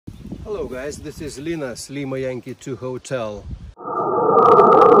Hello guys, this is Linas, Lima Yankee 2 Hotel.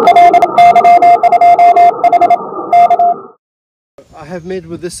 I have made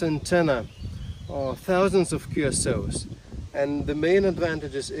with this antenna thousands of QSOs, and the main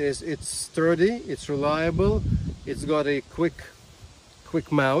advantages is it's sturdy, it's reliable, it's got a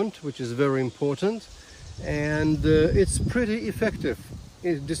quick mount, which is very important, and it's pretty effective,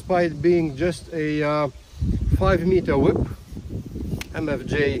 despite being just a 5-meter whip,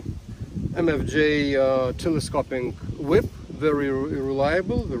 MFJ telescopic whip, very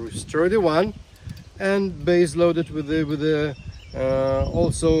reliable, very sturdy one, and base loaded with the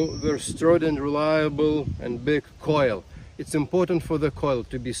also very sturdy and reliable and big coil. It's important for the coil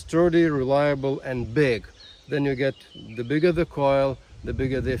to be sturdy, reliable and big. Then you get, the bigger the coil, the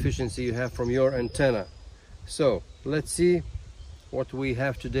bigger the efficiency you have from your antenna. So let's see what we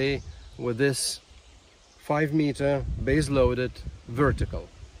have today with this 5-meter base loaded vertical.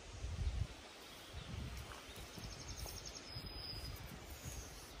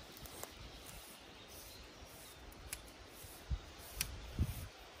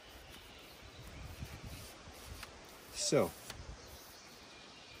 So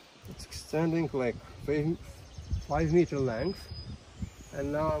it's extending like 5-meter length,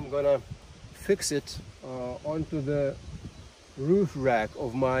 and now I'm gonna fix it onto the roof rack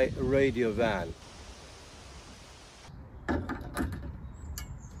of my radio van.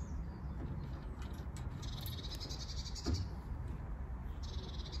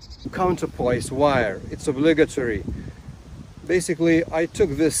 Counterpoise wire, it's obligatory. Basically, I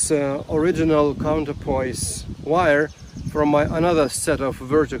took this original counterpoise wire from another set of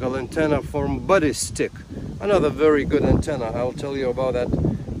vertical antenna from Buddy Stick, another very good antenna. I'll tell you about that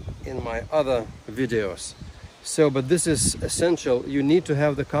in my other videos. So, but this is essential. You need to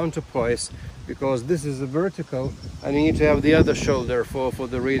have the counterpoise because this is a vertical, and you need to have the other shoulder for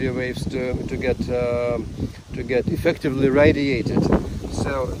the radio waves to get effectively radiated.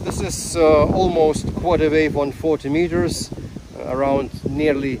 So this is almost quarter wave on 40 meters, around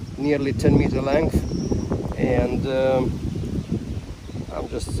nearly 10-meter length, and I'll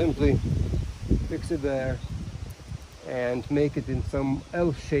just simply fix it there and make it in some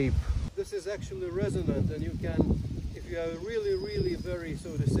L shape. This is actually resonant, and you can, if you are really very,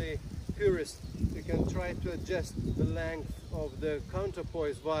 so to say, purist, you can try to adjust the length of the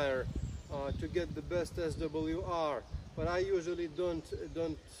counterpoise wire to get the best SWR. But I usually don't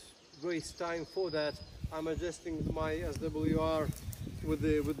waste time for that. I'm adjusting my SWR with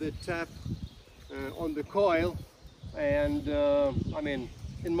the tap on the coil, and I mean,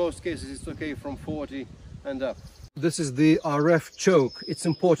 in most cases it's okay from 40 and up. This is the RF choke. It's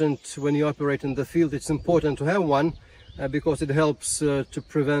important when you operate in the field. It's important to have one because it helps to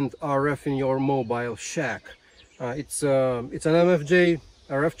prevent RF in your mobile shack. It's an MFJ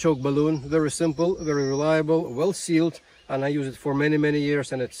RF choke balloon, very simple, very reliable, well sealed, and I use it for many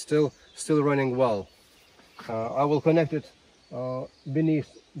years, and it's still running well. I will connect it beneath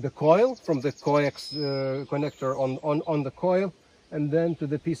the coil from the coax connector on the coil, and then to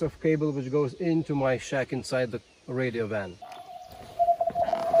the piece of cable which goes into my shack inside the radio van.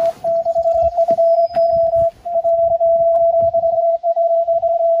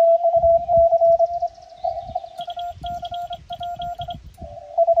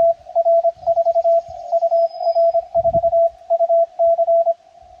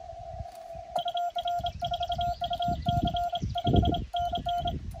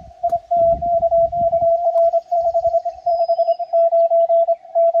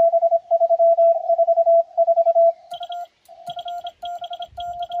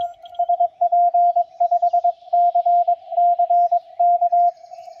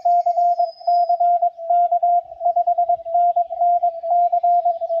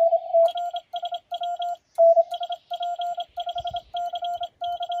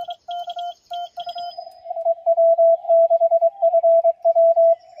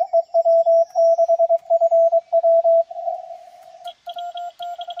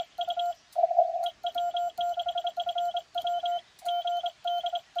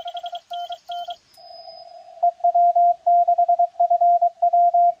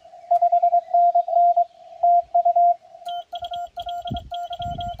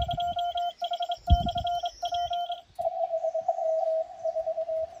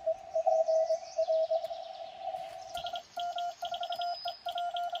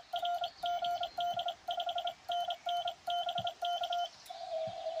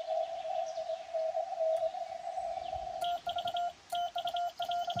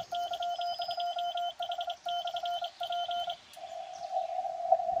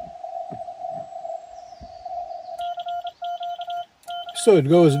 So it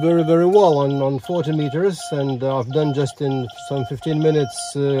goes very, very well on 40 meters, and I've done just in some 15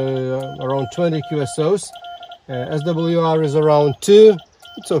 minutes around 20 QSOs. SWR is around 2.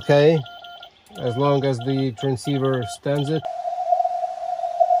 It's okay, as long as the transceiver stands it.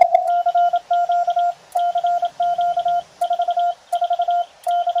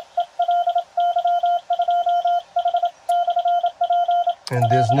 And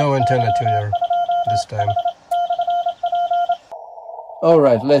there's no antenna tuner this time.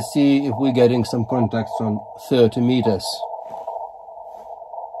 Alright, let's see if we're getting some contacts on 30 meters.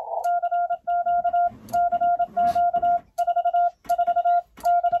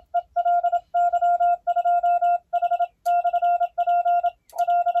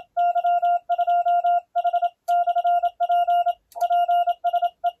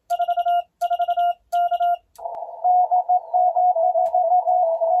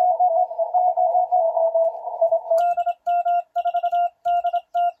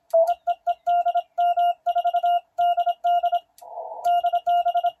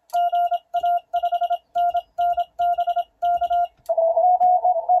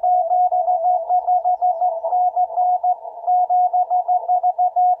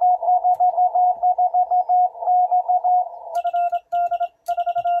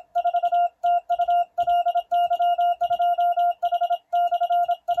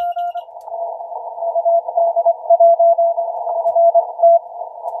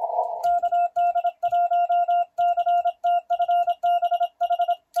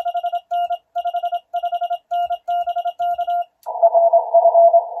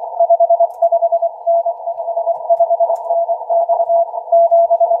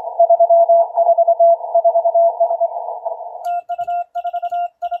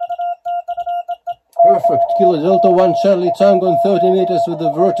 Perfect. Kilo Delta 1 Charlie Tango on 30 meters with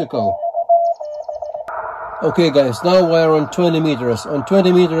the vertical. Okay guys, now we're on 20 meters. On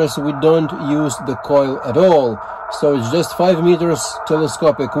 20 meters we don't use the coil at all. So it's just 5 meters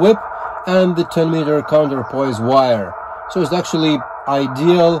telescopic whip and the 10 meter counterpoise wire. So it's actually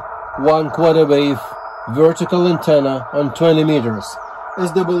ideal 1/4 wave vertical antenna on 20 meters.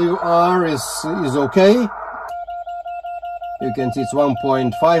 SWR is okay. You can see it's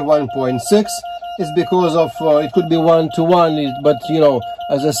 1.5, 1.6. It's because of it could be 1-to-1, but you know,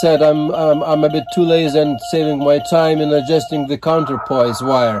 as I said, I'm a bit too lazy and saving my time in adjusting the counterpoise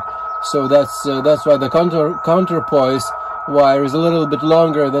wire. So that's why the counterpoise wire is a little bit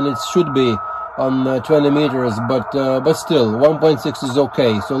longer than it should be on 20 meters, but still 1.6 is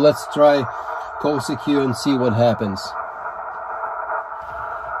okay. So let's try QSO and see what happens.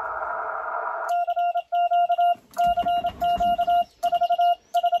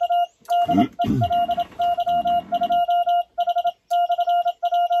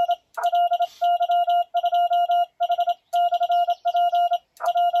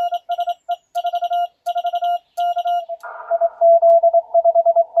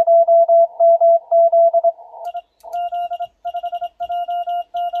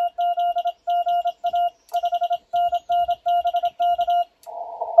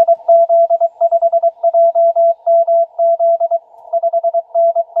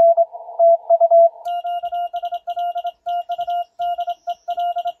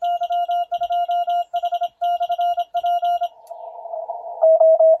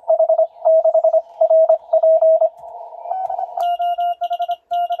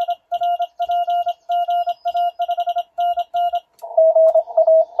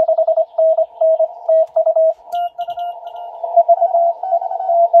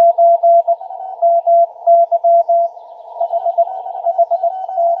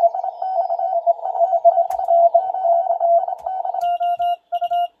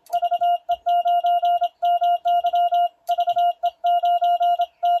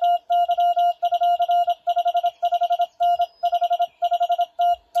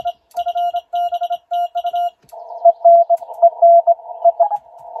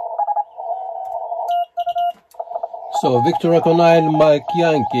 So Victor Echo 9 Mike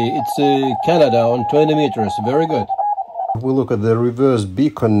Yankee, it's Canada on 20 meters, very good. We look at the reverse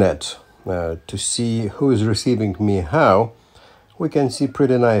beacon net to see who is receiving me how. We can see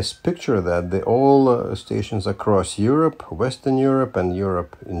pretty nice picture that all stations across Europe, Western Europe and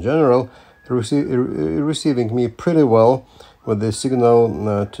Europe in general receiving me pretty well with the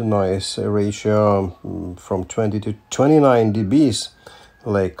signal to noise ratio from 20 to 29 dBs.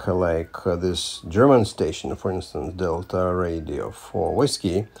 Like this German station, for instance, Delta Radio for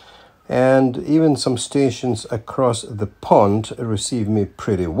Whiskey, and even some stations across the pond receive me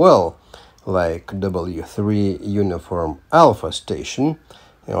pretty well, like W3 Uniform Alpha station,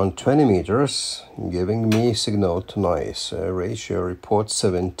 on 20 meters, giving me signal to noise ratio report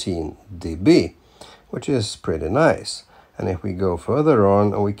 17 dB, which is pretty nice. And if we go further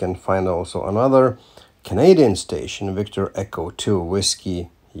on, we can find also another Canadian station, Victor Echo 2 Whiskey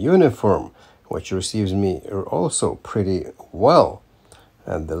Uniform, which receives me also pretty well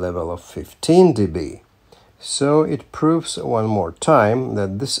at the level of 15 dB. So it proves one more time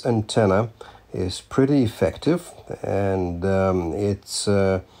that this antenna is pretty effective, and it's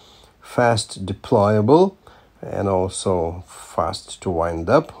fast deployable and also fast to wind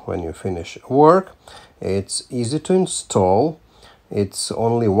up when you finish work. It's easy to install. It's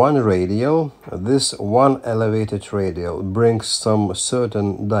only one radial. This one elevated radial brings some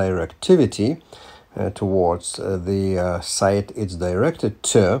certain directivity towards the site it's directed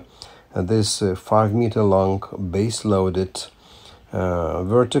to. This 5 meter long base loaded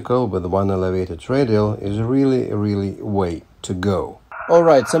vertical with one elevated radial is really way to go.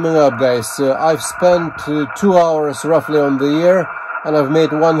 Alright, summing up guys, I've spent 2 hours roughly on the air, and I've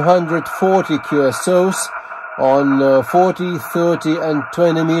made 140 QSOs on 40, 30 and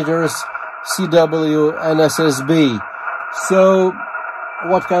 20 meters CW NSSB. So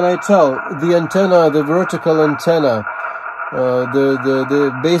what can I tell? The antenna, the vertical antenna,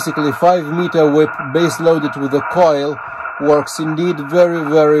 the basically 5 meter whip base loaded with a coil works indeed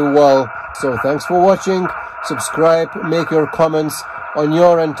very well. So thanks for watching. Subscribe, make your comments on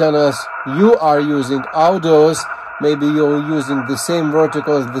your antennas you are using outdoors. Maybe you're using the same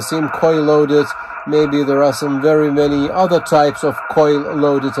verticals, the same coil loaded. Maybe there are some very many other types of coil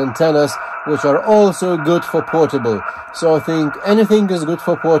loaded antennas which are also good for portable. So I think anything is good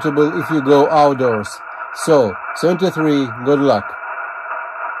for portable if you go outdoors. So 73, good luck.